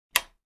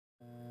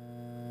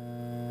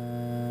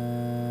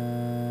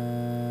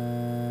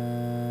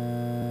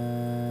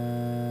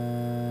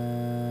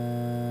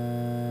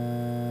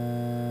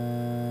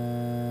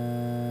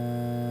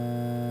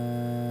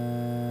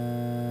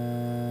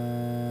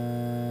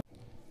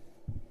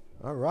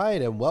All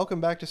right, and welcome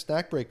back to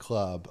Snack Break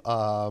Club.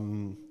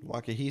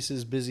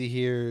 Wakahisa's busy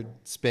here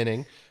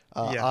spinning.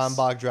 I'm Yes.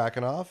 Bog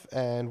Drakenov,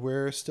 and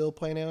we're still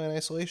playing Alien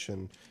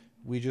Isolation.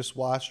 We just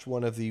watched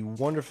one of the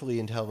wonderfully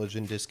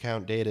intelligent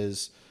discount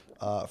datas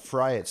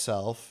fry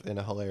itself in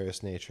a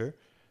hilarious nature,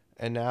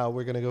 and now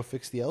we're gonna go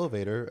fix the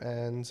elevator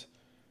and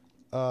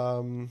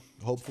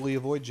hopefully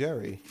avoid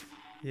Jerry.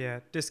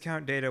 Yeah.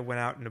 Discount data went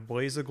out in a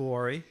blaze of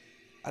glory.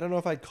 I don't know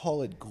if I'd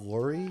call it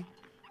glory,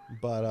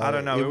 but I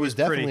don't know. it It was was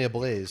definitely pretty. a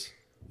blaze.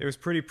 It was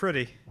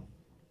pretty.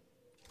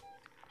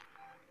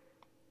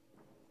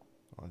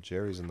 Oh,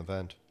 Jerry's in the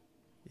vent.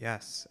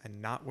 Yes,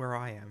 and not where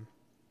I am.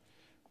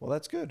 Well,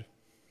 that's good.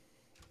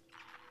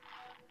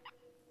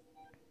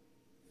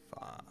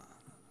 Fuck.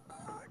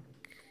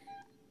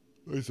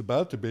 It's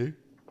about to be.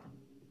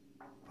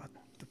 But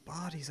the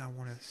bodies I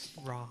want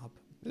to rob.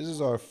 This is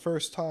our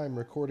first time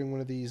recording one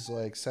of these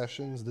like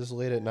sessions this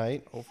late at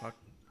night. Oh fuck.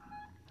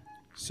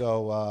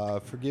 So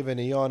forgive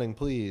any yawning,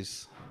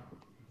 please.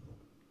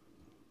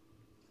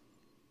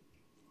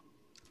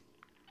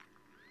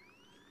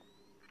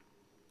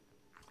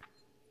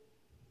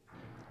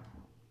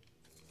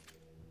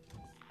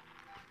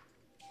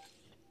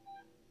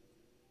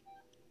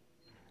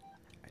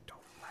 I don't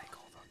like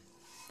all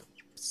the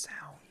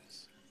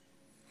sounds.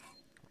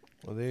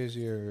 Well, there's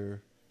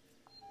your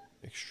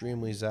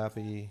extremely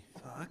zappy.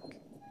 Fuck.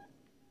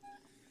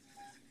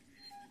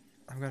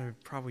 I'm gonna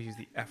probably use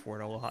the F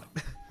word a lot.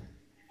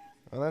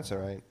 Oh, that's all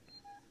right.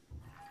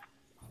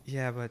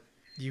 Yeah, but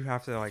you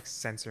have to like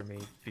censor me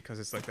because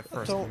it's like the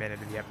first Don't-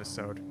 minute of the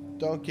episode.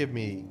 Don't give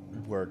me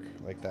work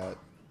like that.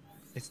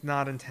 It's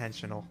not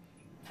intentional.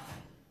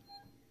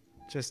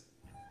 Just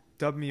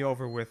dub me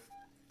over with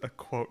a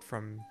quote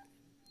from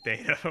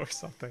Data or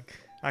something.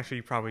 Actually,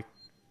 you probably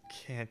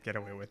can't get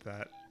away with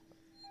that.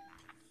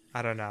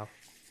 I don't know.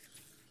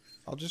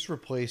 I'll just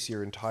replace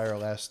your entire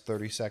last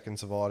 30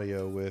 seconds of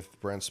audio with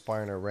Brent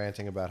Spiner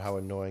ranting about how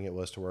annoying it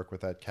was to work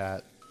with that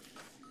cat.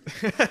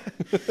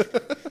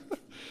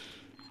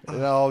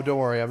 No, don't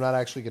worry. I'm not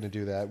actually going to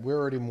do that. We're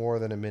already more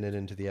than a minute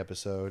into the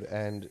episode,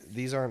 and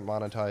these aren't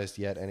monetized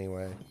yet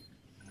anyway.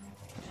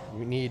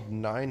 We need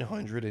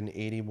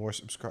 980 more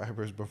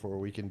subscribers before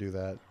we can do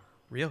that.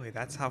 Really?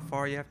 That's how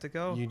far you have to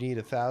go? You need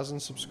 1,000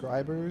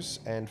 subscribers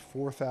and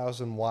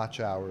 4,000 watch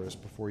hours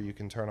before you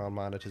can turn on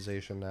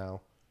monetization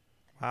now.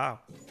 Wow.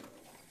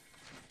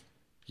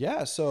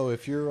 Yeah, so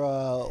if you're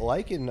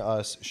liking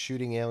us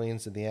shooting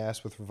aliens in the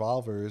ass with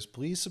revolvers,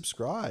 please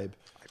subscribe.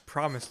 I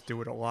promise to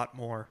do it a lot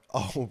more.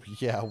 Oh,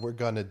 yeah, we're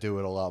going to do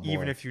it a lot more.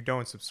 Even if you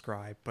don't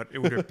subscribe, but it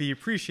would be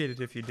appreciated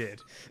if you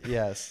did.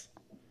 Yes.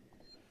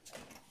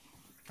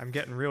 I'm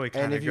getting really And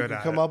kind if of you good can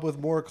at come it. up with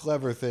more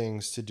clever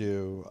things to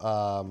do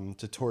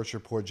to torture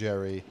poor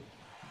Jerry,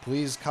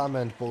 please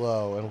comment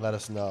below and let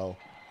us know.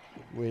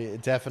 We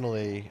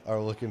definitely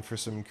are looking for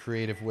some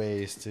creative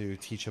ways to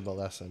teach him a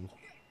lesson.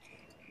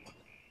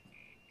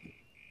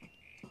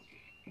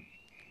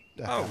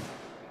 Oh.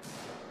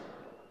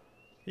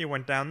 He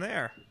went down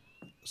there.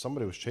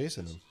 Somebody was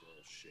chasing him.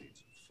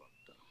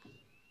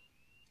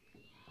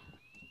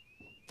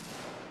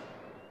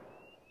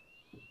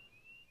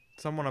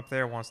 Someone up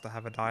there wants to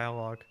have a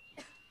dialogue.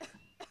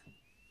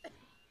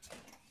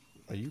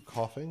 Are you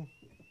coughing?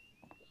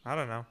 I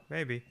don't know.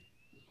 Maybe.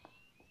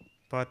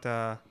 But,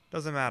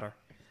 doesn't matter.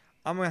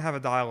 I'm gonna have a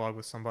dialogue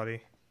with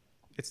somebody.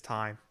 It's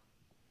time.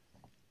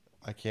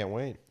 I can't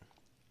wait.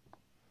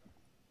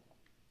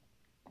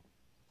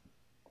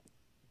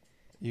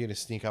 You gonna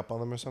sneak up on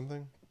them or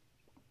something?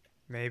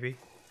 Maybe.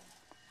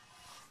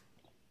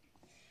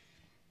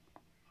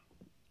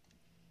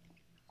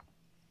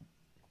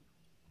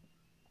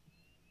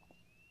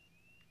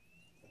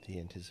 The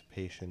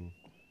anticipation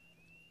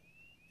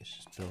is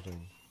just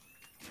building.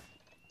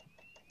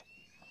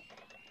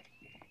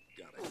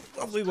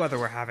 Lovely weather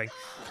we're having.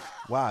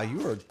 Wow,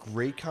 you are a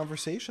great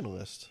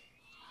conversationalist.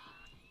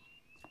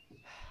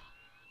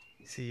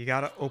 See, you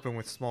gotta open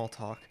with small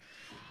talk.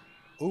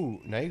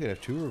 Ooh, now you could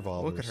have two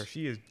revolvers. Look at her.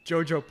 She is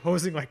JoJo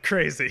posing like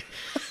crazy.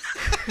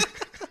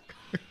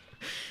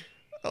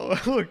 Oh,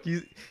 look.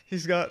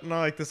 He's got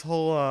like this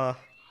whole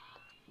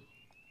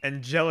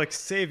angelic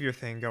savior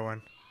thing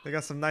going. They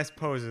got some nice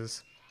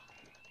poses.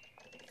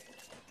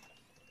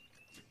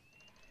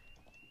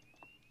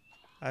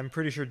 I'm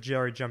pretty sure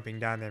Jerry jumping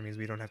down there means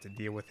we don't have to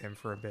deal with him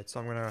for a bit. So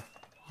I'm going to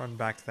run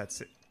back to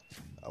that.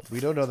 We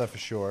don't know that for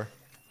sure.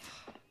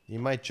 You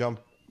might jump.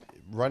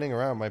 Running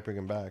around might bring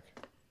him back.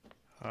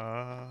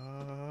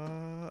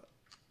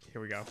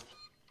 Here we go.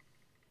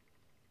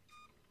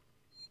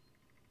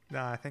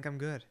 Nah, I think I'm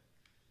good.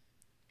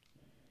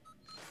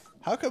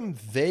 How come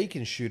they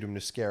can shoot him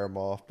to scare him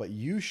off, but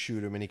you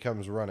shoot him and he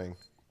comes running?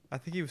 I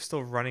think he was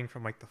still running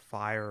from like the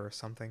fire or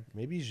something.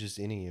 Maybe he's just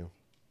into you.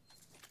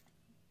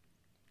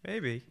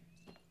 Maybe.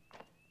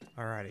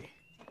 Alrighty.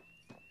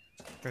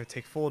 I'm gonna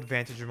take full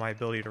advantage of my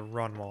ability to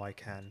run while I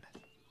can.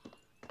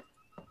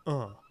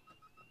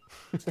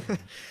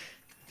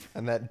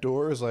 And that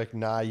door is like,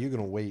 nah, you're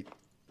gonna wait.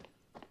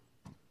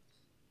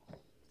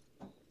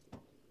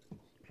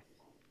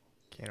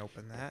 Can't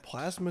open that.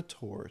 Plasma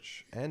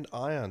torch and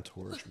ion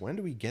torch. When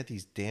do we get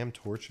these damn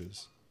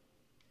torches?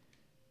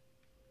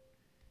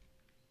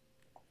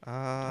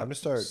 I'm gonna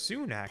start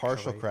soon, actually.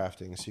 partial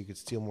crafting so you could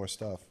steal more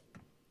stuff.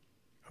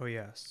 Oh,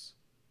 yes.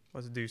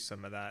 Let's do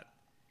some of that.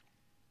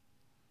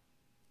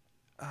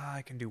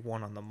 I can do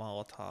one on the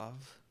Molotov.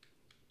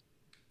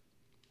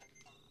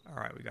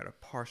 Alright, we got a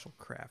partial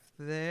craft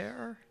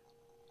there.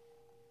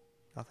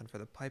 Nothing for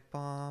the pipe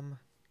bomb.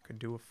 Could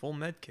do a full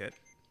med kit.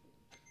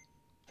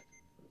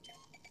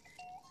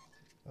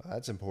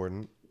 That's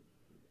important.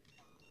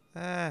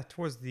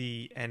 Towards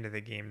the end of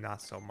the game,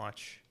 not so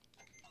much.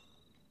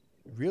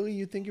 Really?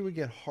 You think it would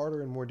get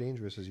harder and more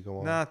dangerous as you go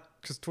on? Nah,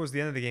 because towards the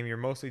end of the game, you're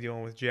mostly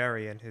dealing with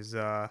Jerry and his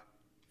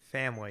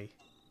family.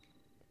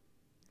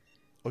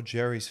 Oh,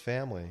 Jerry's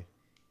family.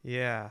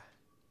 Yeah.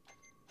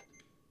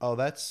 Oh,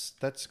 that's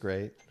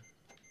great.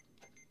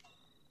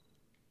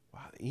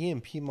 Wow, the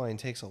EMP mine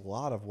takes a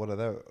lot of what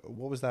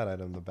was that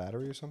item? The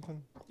battery or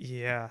something?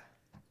 Yeah.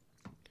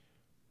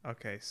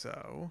 Okay,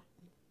 so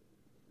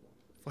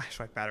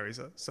flashlight batteries.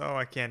 So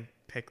I can't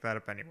pick that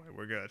up anyway.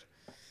 We're good.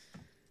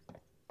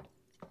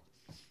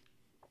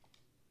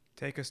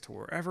 Take us to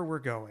wherever we're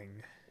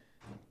going.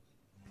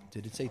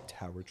 Did it say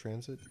tower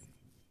transit?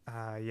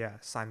 Yeah,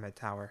 Simed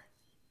Tower.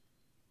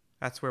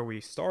 That's where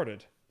we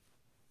started.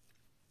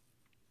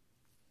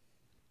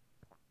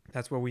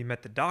 That's where we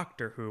met the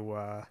doctor who,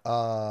 why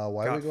are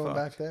got we going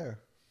back fucked. there?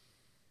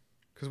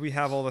 Because we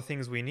have all the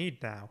things we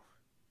need now.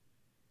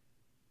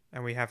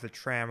 And we have the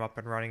tram up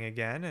and running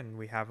again, and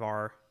we have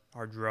our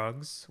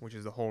drugs, which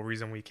is the whole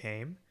reason we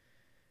came.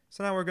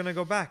 So now we're going to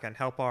go back and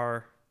help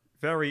our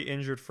very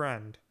injured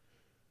friend.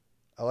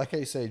 I like how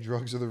you say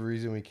drugs are the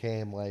reason we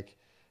came. Like,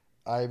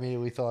 I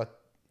immediately thought,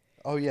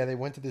 oh yeah, they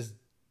went to this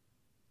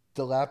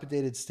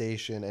dilapidated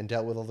station and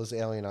dealt with all this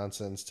alien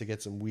nonsense to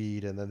get some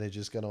weed, and then they're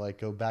just gonna like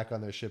go back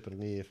on their ship and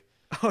leave.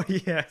 Oh,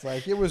 yeah. It's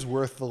like, it was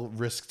worth the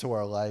risk to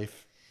our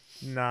life.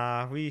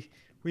 Nah, we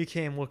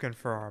came looking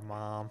for our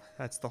mom.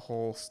 That's the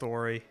whole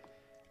story.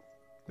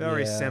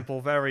 Very Yeah.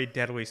 simple, very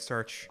deadly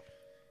search.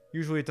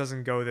 Usually it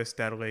doesn't go this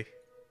deadly.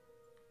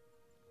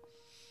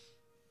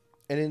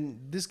 And in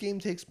this game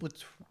takes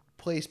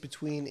place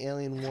between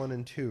Alien 1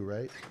 and 2,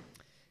 right?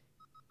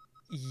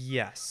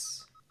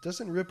 Yes.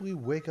 Doesn't Ripley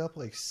wake up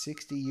like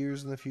 60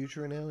 years in the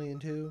future in Alien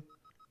 2?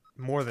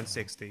 More than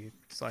 60.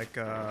 It's like,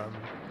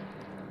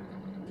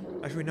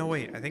 actually, no,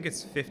 wait. I think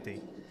it's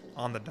 50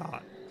 on the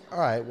dot.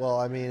 Alright, well,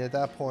 I mean, at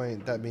that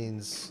point, that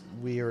means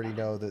we already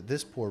know that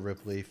this poor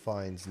Ripley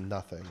finds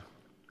nothing.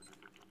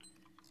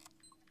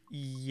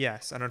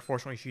 Yes, and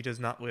unfortunately she does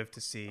not live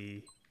to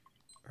see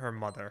her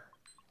mother.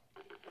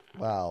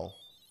 Wow.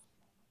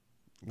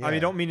 I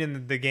mean, don't mean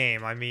in the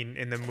game. I mean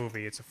in the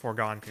movie. It's a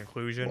foregone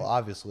conclusion. Well,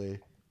 obviously.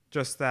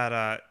 Just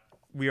that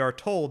we are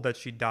told that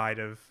she died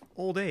of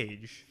old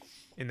age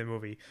in the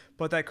movie.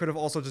 But that could have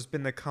also just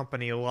been the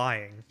company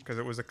lying, because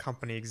it was a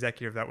company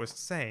executive that was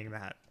saying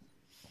that.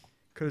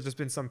 Could have just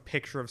been some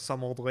picture of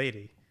some old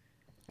lady.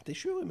 They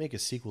should really make a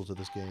sequel to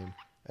this game.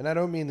 And I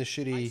don't mean the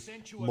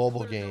shitty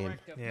mobile game.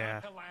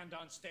 Yeah.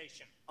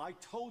 I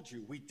told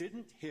you we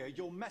didn't hear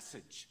your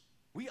message.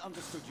 We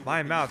understood you.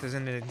 My mouth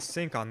isn't in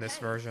sync on this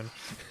version.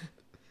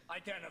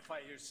 Identify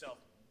yourself.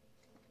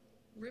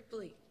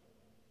 Ripley,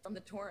 from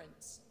the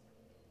Torrens.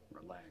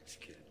 Relax,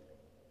 kid.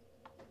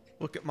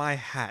 Look at my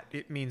hat.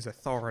 It means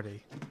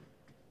authority.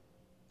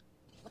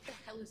 What the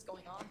hell is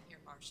going on here,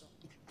 Marshall?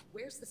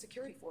 Where's the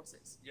security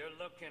forces? You're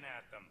looking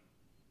at them.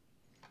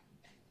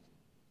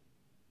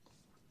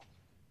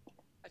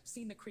 I've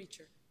seen the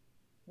creature.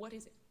 What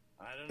is it?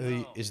 I don't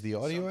know. Is the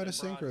audio out of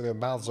sync, or their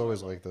mouths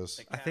always like this?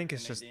 I think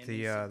it's just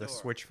the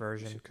Switch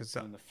version, because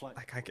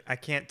like I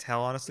can't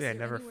tell honestly. I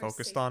never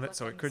focused on it,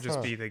 so it could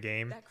just be the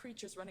game. That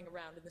creature's running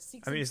around in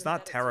the I mean, it's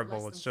not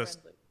terrible. It's just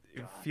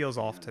it feels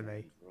off to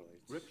me.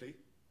 Ripley,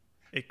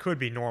 It could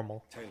be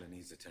normal. Taylor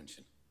needs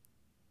attention.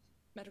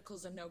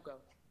 Medical's a no-go.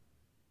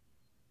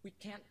 We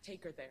can't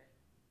take her there.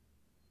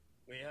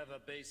 We have a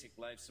basic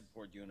life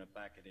support unit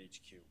back at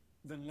HQ.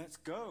 Then let's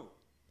go.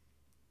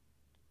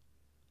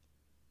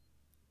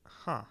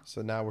 Huh?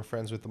 So now we're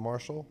friends with the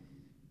Marshal?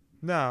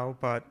 No,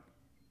 but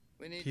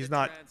We need He's the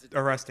not transit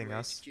arresting to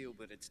us. HQ,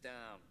 but it's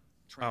down.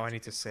 Oh, I Transit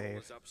need to control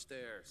save. is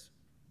upstairs.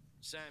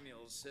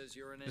 Samuels says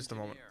you're an Just a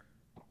moment. engineer.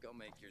 Go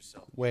make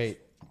yourself Wait,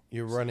 useful.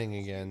 you're running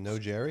again. No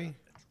Jerry?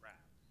 The trap.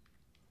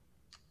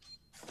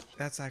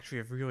 that's actually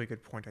a really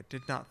good point. I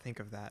did not think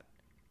of that.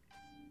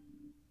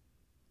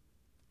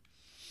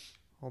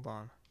 Hold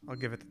on. I'll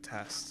give it the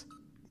test.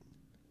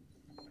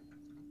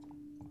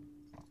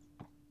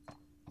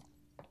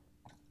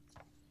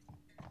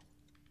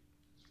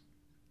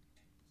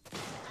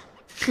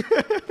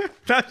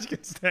 That you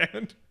can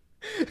stand.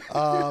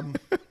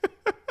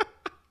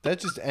 That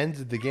just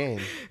ended the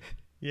game.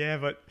 Yeah,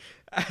 but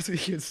as we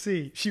can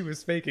see, she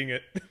was faking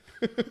it.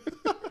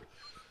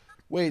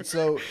 Wait,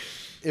 so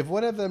if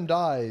one of them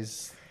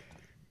dies,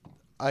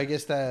 I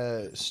guess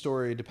that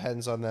story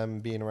depends on them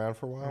being around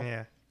for a while.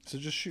 Yeah. So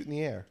just shoot in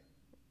the air.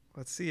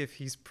 Let's see if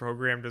he's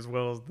programmed as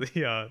well as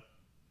the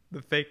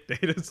fake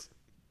datas.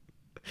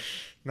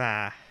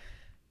 Nah.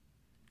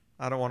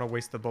 I don't want to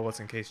waste the bullets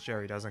in case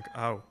Jerry doesn't...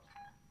 Oh.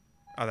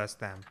 Oh, that's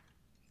them.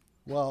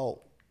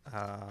 Well,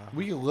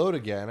 we can load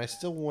again. I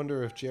still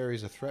wonder if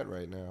Jerry's a threat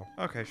right now.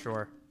 Okay,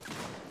 sure.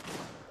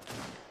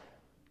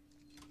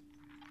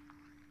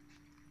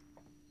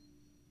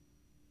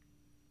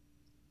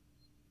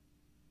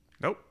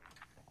 Nope.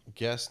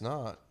 Guess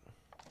not.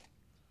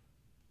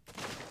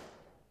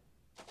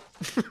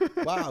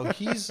 Wow,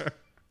 he's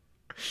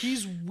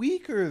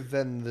weaker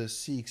than the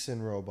Sikhs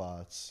and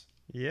robots.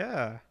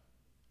 Yeah.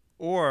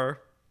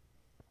 Or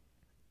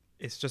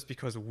it's just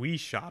because we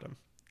shot him.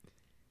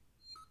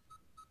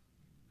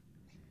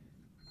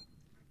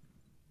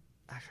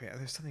 Actually,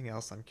 there's something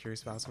else I'm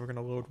curious about, so we're going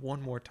to load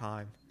one more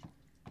time.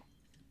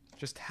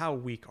 Just how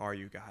weak are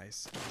you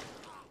guys?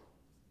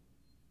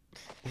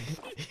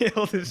 He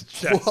held his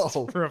chest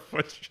Whoa. for a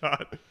foot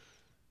shot.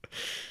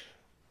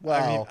 Wow.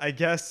 I mean, I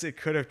guess it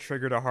could have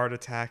triggered a heart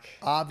attack.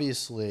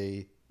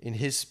 Obviously, in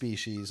his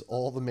species,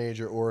 all the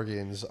major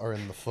organs are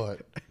in the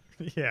foot.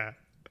 Yeah.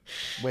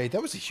 Wait,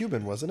 that was a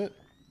human, wasn't it?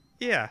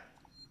 Yeah.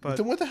 But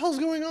Then what the hell's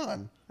going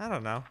on? I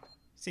don't know.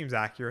 Seems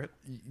accurate.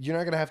 You're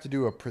not going to have to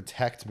do a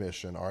protect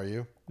mission, are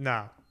you?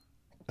 No.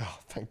 Oh,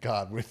 thank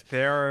God. With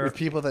There are...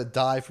 people that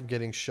die from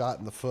getting shot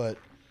in the foot.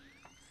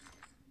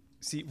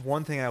 See,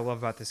 one thing I love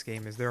about this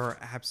game is there are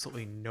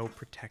absolutely no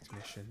protect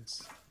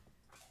missions.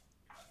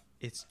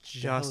 It's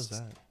The hell is just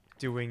that?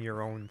 doing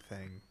your own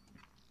thing.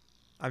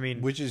 I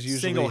mean, Which is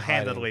usually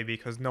single-handedly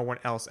because no one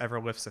else ever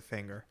lifts a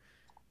finger.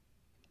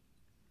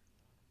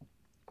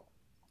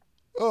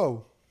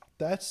 Oh,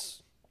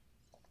 that's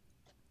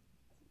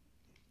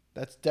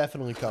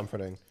definitely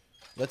comforting.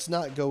 Let's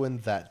not go in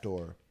that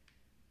door.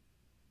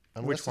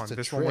 Which Unless one? it's a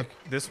This trick. one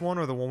this one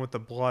or the one with the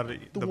blood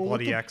the one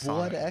bloody with the X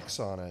blood on it? X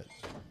on it.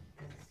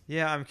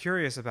 Yeah, I'm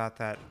curious about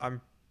that.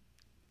 I'm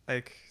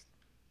like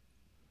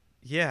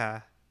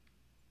yeah.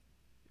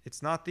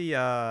 It's not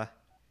the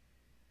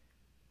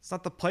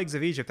plagues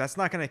of Egypt. That's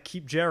not going to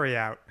keep Jerry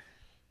out.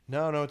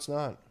 No, it's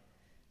not.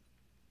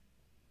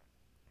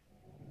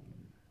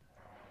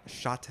 A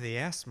shot to the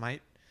ass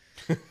might.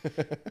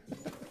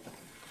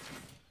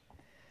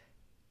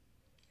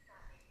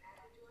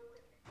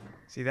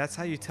 See, that's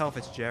how you tell if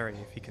it's Jerry.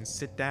 If he can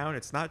sit down,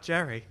 it's not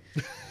Jerry.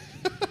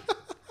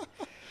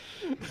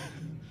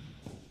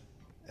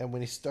 And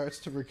when he starts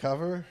to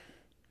recover,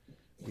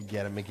 we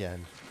get him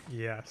again.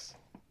 Yes.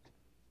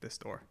 This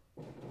door.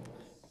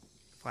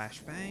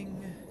 Flashbang.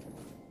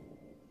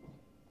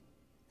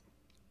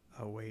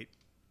 Oh, wait.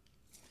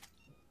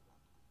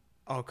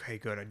 Okay,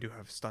 good. I do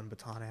have stun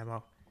baton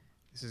ammo.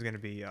 This is going to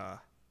be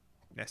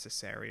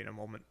necessary in a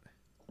moment.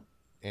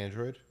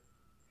 Android?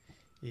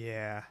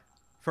 Yeah.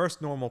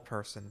 First normal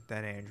person,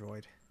 then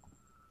android.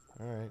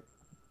 All right.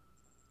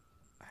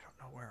 I don't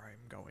know where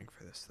I'm going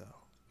for this, though.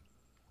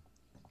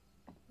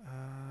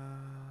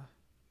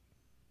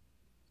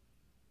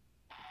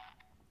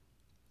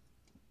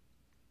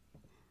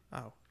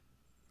 Oh.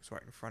 It's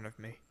right in front of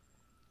me.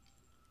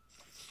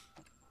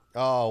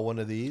 Oh, one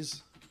of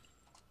these?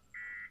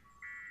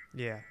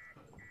 Yeah.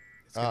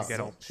 It's gonna Oh. get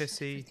all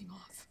pissy. Everything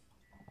off.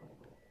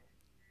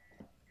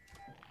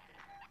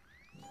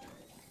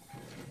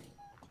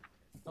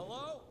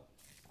 Hello?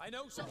 I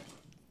know something.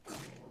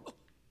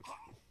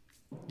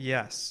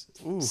 Yes.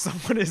 Ooh.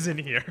 Someone is in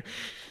here.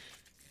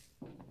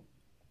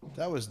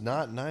 That was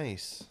not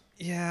nice.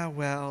 Yeah,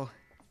 well,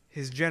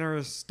 his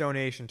generous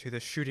donation to the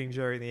Shooting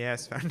Jerry in the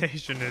Ass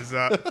Foundation is,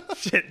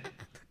 shit.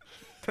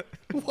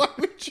 Why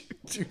would you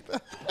do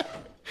that?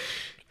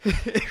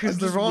 It was I'm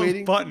the just wrong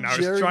waiting button. for I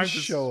was Jerry trying to to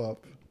show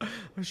up. I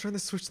was trying to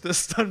switch to the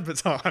stun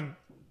baton.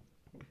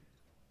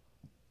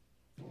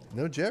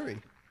 No Jerry.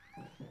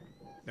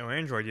 No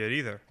android yet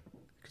either.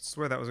 I could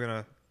swear that was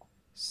gonna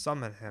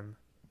summon him.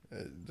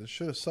 They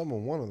should have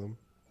summoned one of them.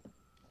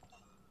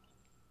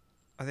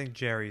 I think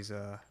Jerry's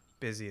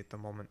busy at the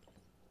moment.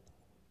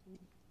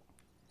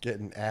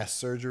 Getting ass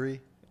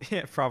surgery.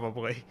 Yeah,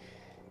 probably.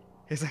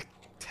 He's like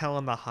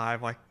telling the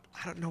hive, like,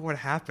 I don't know what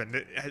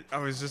happened. I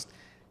was just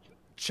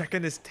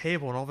checking his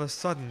table, and all of a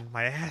sudden,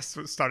 my ass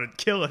started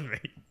killing me.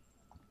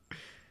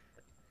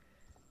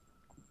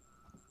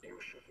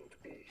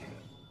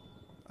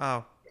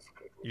 Oh,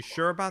 you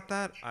sure about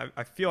that?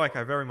 I feel like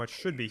I very much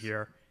should be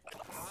here.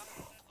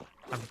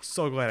 I'm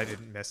so glad I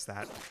didn't miss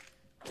that.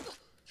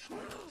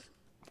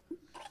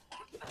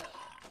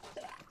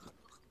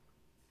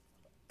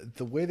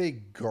 The way they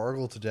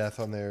gargle to death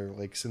on their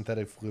like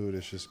synthetic fluid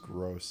is just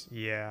gross.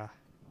 Yeah.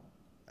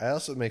 It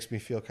also makes me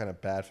feel kind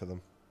of bad for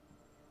them.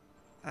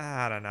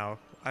 I don't know.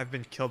 I've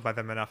been killed by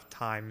them enough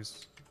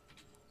times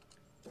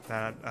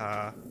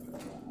that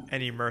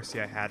any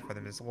mercy I had for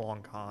them is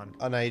long gone.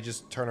 Oh, now you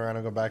just turn around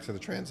and go back to the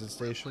transit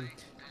station?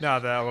 No,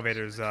 the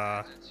elevator's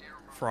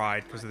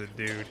fried because of the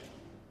dude.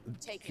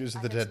 Take it. Because of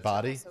I'm the dead extra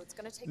body? trouble, so it's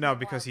gonna take me No, a while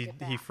because to he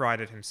get he back. fried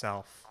it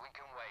himself.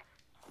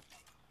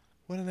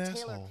 What an Taylor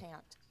asshole.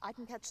 can't. I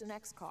can catch the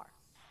next car.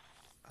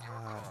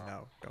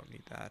 No, don't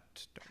need that.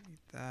 Don't need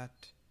that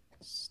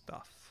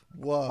stuff.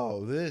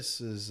 Whoa,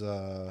 this is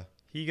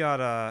He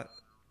got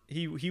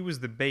he was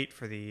the bait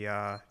for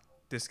the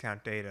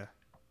discount data.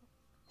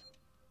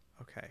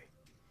 Okay.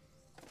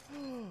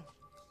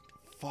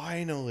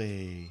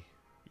 Finally.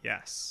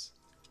 Yes.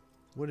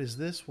 What is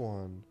this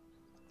one?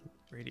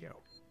 Radio.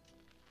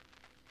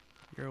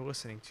 You're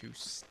listening to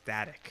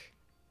Static.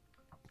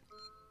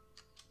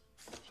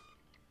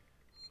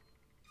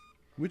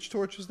 Which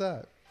torch is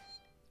that?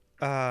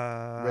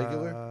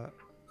 Regular?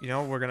 You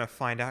know, we're gonna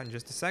find out in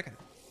just a second.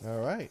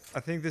 All right. I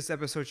think this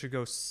episode should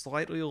go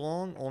slightly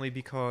long, only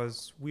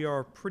because we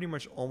are pretty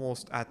much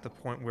almost at the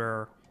point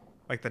where,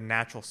 like, the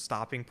natural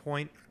stopping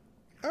point.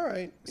 All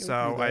right.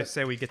 So I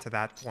say we get to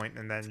that point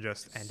and then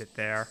just end it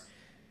there.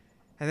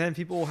 And then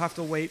people will have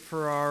to wait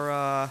for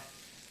our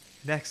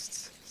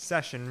next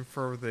session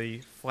for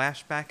the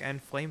flashback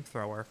and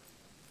flamethrower.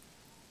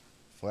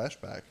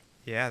 Flashback.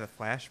 Yeah, the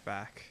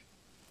flashback.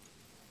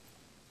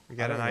 We I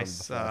got a don't remember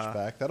nice the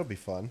flashback. That'll be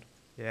fun.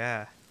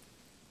 Yeah.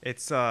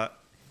 It's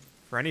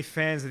for any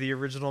fans of the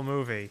original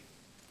movie,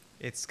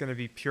 it's gonna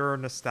be pure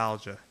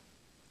nostalgia.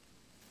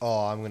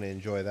 Oh, I'm gonna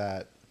enjoy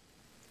that.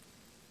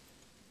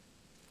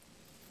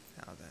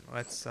 Now then,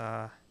 let's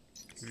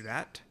do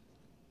that.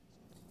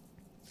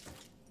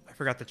 I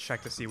forgot to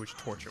check to see which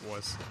torch it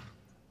was.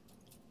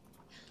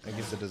 I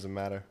guess it doesn't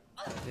matter.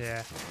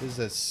 Yeah. This is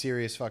a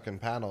serious fucking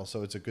panel,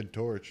 so it's a good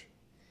torch.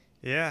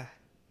 Yeah.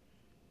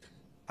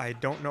 I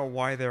don't know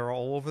why they're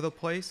all over the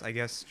place. I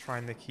guess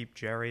trying to keep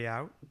Jerry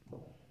out.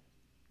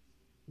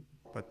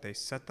 But they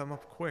set them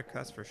up quick,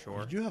 that's for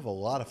sure. You do have a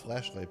lot of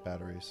flashlight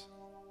batteries.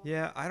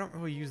 Yeah, I don't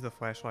really use the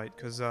flashlight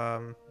because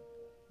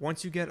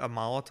once you get a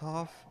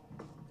Molotov,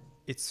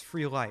 it's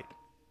free light.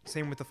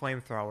 Same with the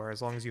flamethrower,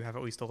 as long as you have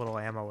at least a little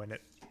ammo in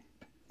it.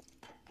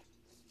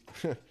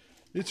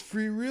 It's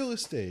free real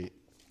estate.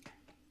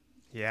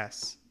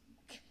 Yes.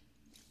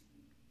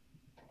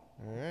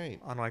 All right.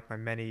 Unlike my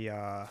many,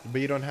 But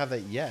you don't have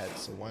that yet,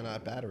 so why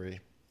not battery?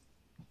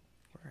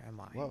 where am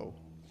I? Whoa.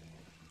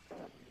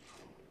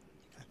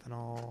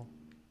 Ethanol.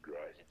 Guys,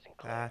 it's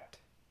Sinclair. That.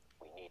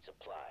 We need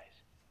supplies.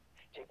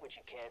 Take what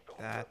you can from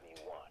That.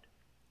 whoever you want.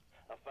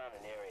 I found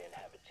an area in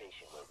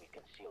habitation where we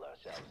conceal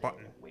ourselves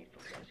Button. and wait for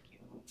rescue.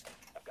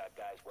 I've got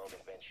guys welding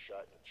vents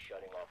shut and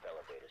shutting off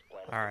elevators,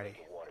 planning Alrighty. to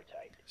make it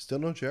watertight. Still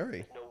no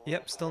Jerry. No room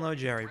Yep, for still no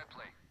Jerry.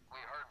 Ripley, we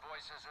heard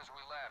voices as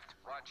we left.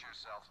 Watch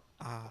yourself.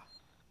 Ah.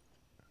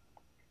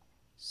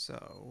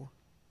 So,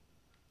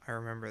 I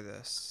remember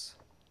this.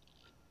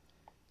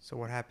 So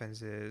what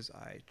happens is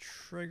I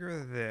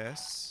trigger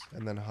this.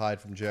 And then hide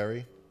from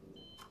Jerry.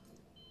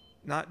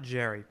 Not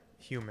Jerry,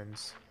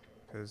 humans,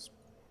 because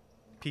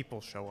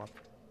people show up.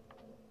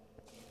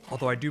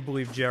 Although I do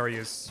believe Jerry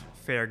is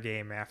fair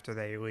game after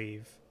they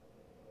leave.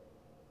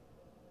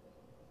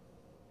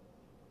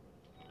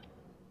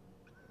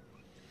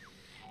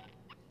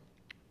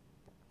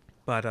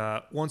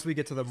 But once we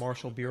get to the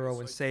Marshall Bureau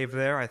and save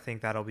there, I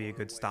think that'll be a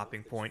good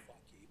stopping point.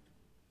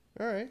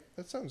 All right.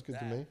 That sounds good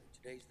to me.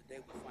 Today's the day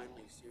we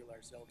finally seal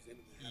ourselves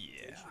into the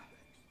habitation base.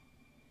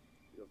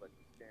 Feels like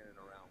we're standing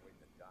around waiting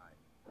to die.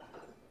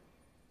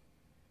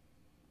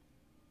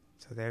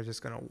 So they're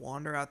just gonna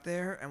wander out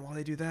there, and while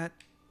they do that,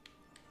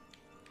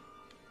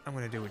 I'm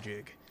gonna do a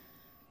jig.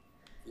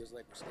 Feels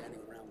like we're standing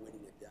around waiting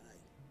to die.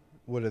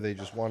 What, do they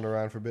just wander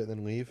around for a bit and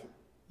then leave?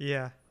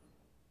 Yeah.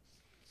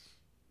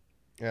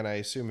 And I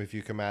assume if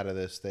you come out of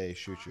this, they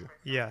shoot you.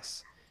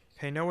 Yes.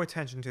 Pay no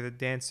attention to the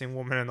dancing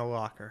woman in the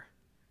locker.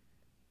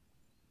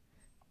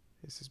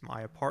 This is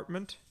my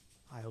apartment.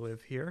 I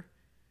live here.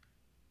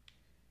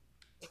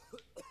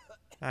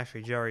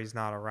 Actually, Jerry's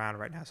not around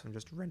right now, so I'm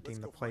just renting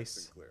the place.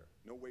 Sinclair.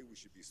 No way we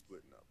should be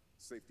splitting up.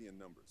 Safety in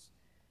numbers.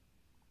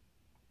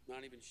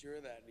 Not even sure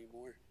of that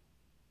anymore.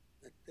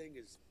 That thing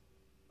is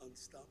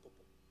unstoppable.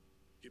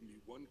 Give me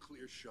one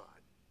clear shot.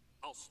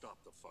 I'll stop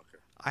the fucker.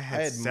 I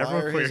had I several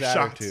admire clear his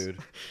shots. attitude.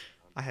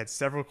 I had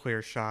several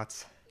clear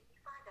shots.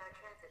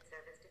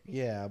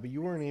 Yeah, but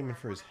you weren't aiming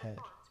for his head.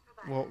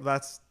 Well,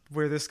 that's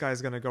where this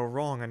guy's gonna go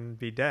wrong and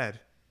be dead.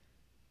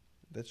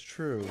 That's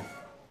true.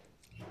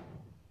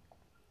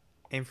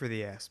 Aim for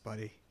the ass,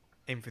 buddy.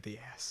 Aim for the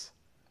ass.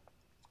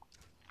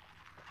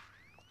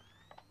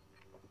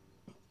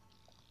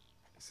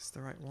 Is this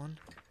the right one?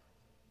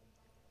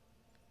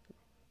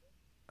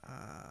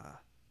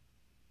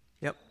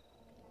 Yep.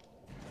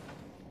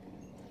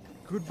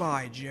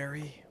 Goodbye,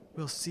 Jerry.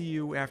 We'll see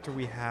you after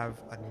we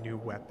have a new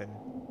weapon.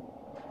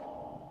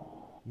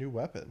 New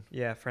weapon.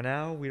 Yeah, for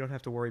now, we don't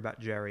have to worry about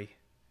Jerry.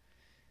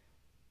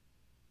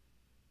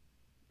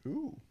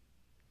 Ooh.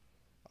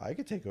 I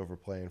could take over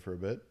playing for a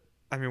bit.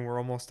 I mean, we're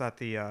almost at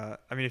the, I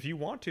mean, if you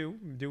want to,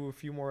 do a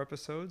few more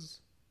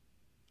episodes.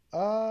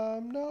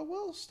 No,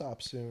 we'll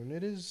stop soon.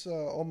 It is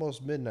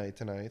almost midnight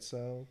tonight,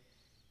 so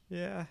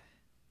Yeah.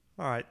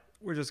 Alright,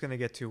 we're just gonna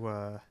get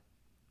to,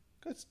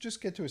 let's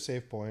just get to a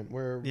safe point.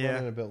 We're Yeah.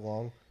 running a bit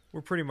long.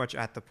 we're pretty much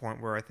at the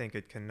point where I think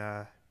it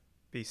can,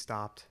 be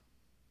stopped.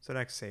 So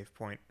next save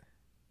point.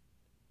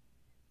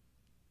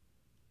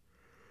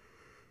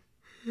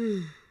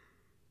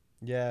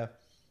 Yeah,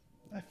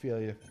 I feel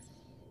you.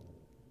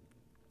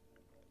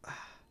 I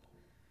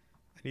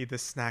need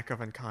this snack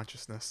of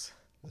unconsciousness.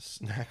 The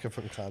snack of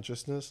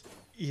unconsciousness.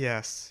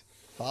 Yes.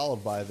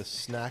 followed by the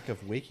snack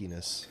of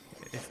wakiness.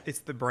 It's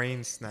the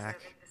brain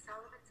snack.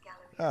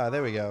 Ah,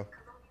 there we go.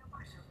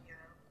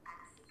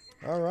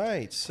 All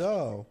right,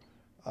 so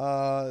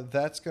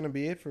that's going to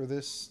be it for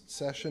this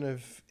session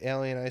of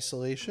Alien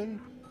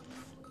Isolation.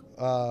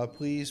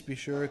 Please be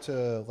sure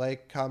to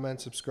like,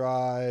 comment,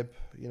 subscribe,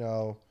 you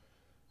know,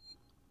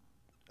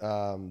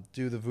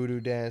 do the voodoo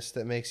dance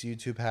that makes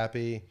YouTube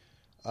happy.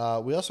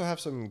 We also have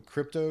some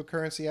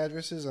cryptocurrency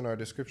addresses in our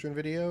description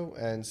video,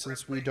 and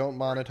since we don't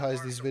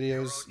monetize these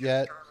videos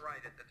yet,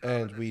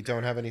 and we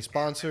don't have any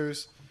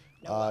sponsors,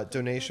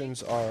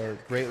 donations are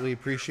greatly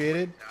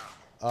appreciated.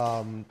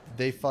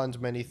 They fund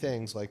many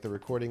things, like the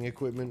recording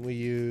equipment we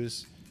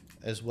use,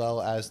 as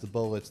well as the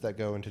bullets that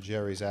go into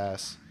Jerry's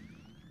ass.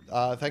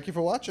 Thank you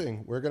for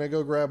watching. We're going to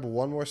go grab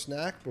one more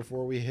snack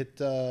before we hit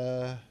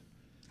the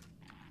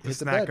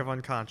snack bed. of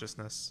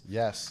unconsciousness.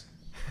 Yes.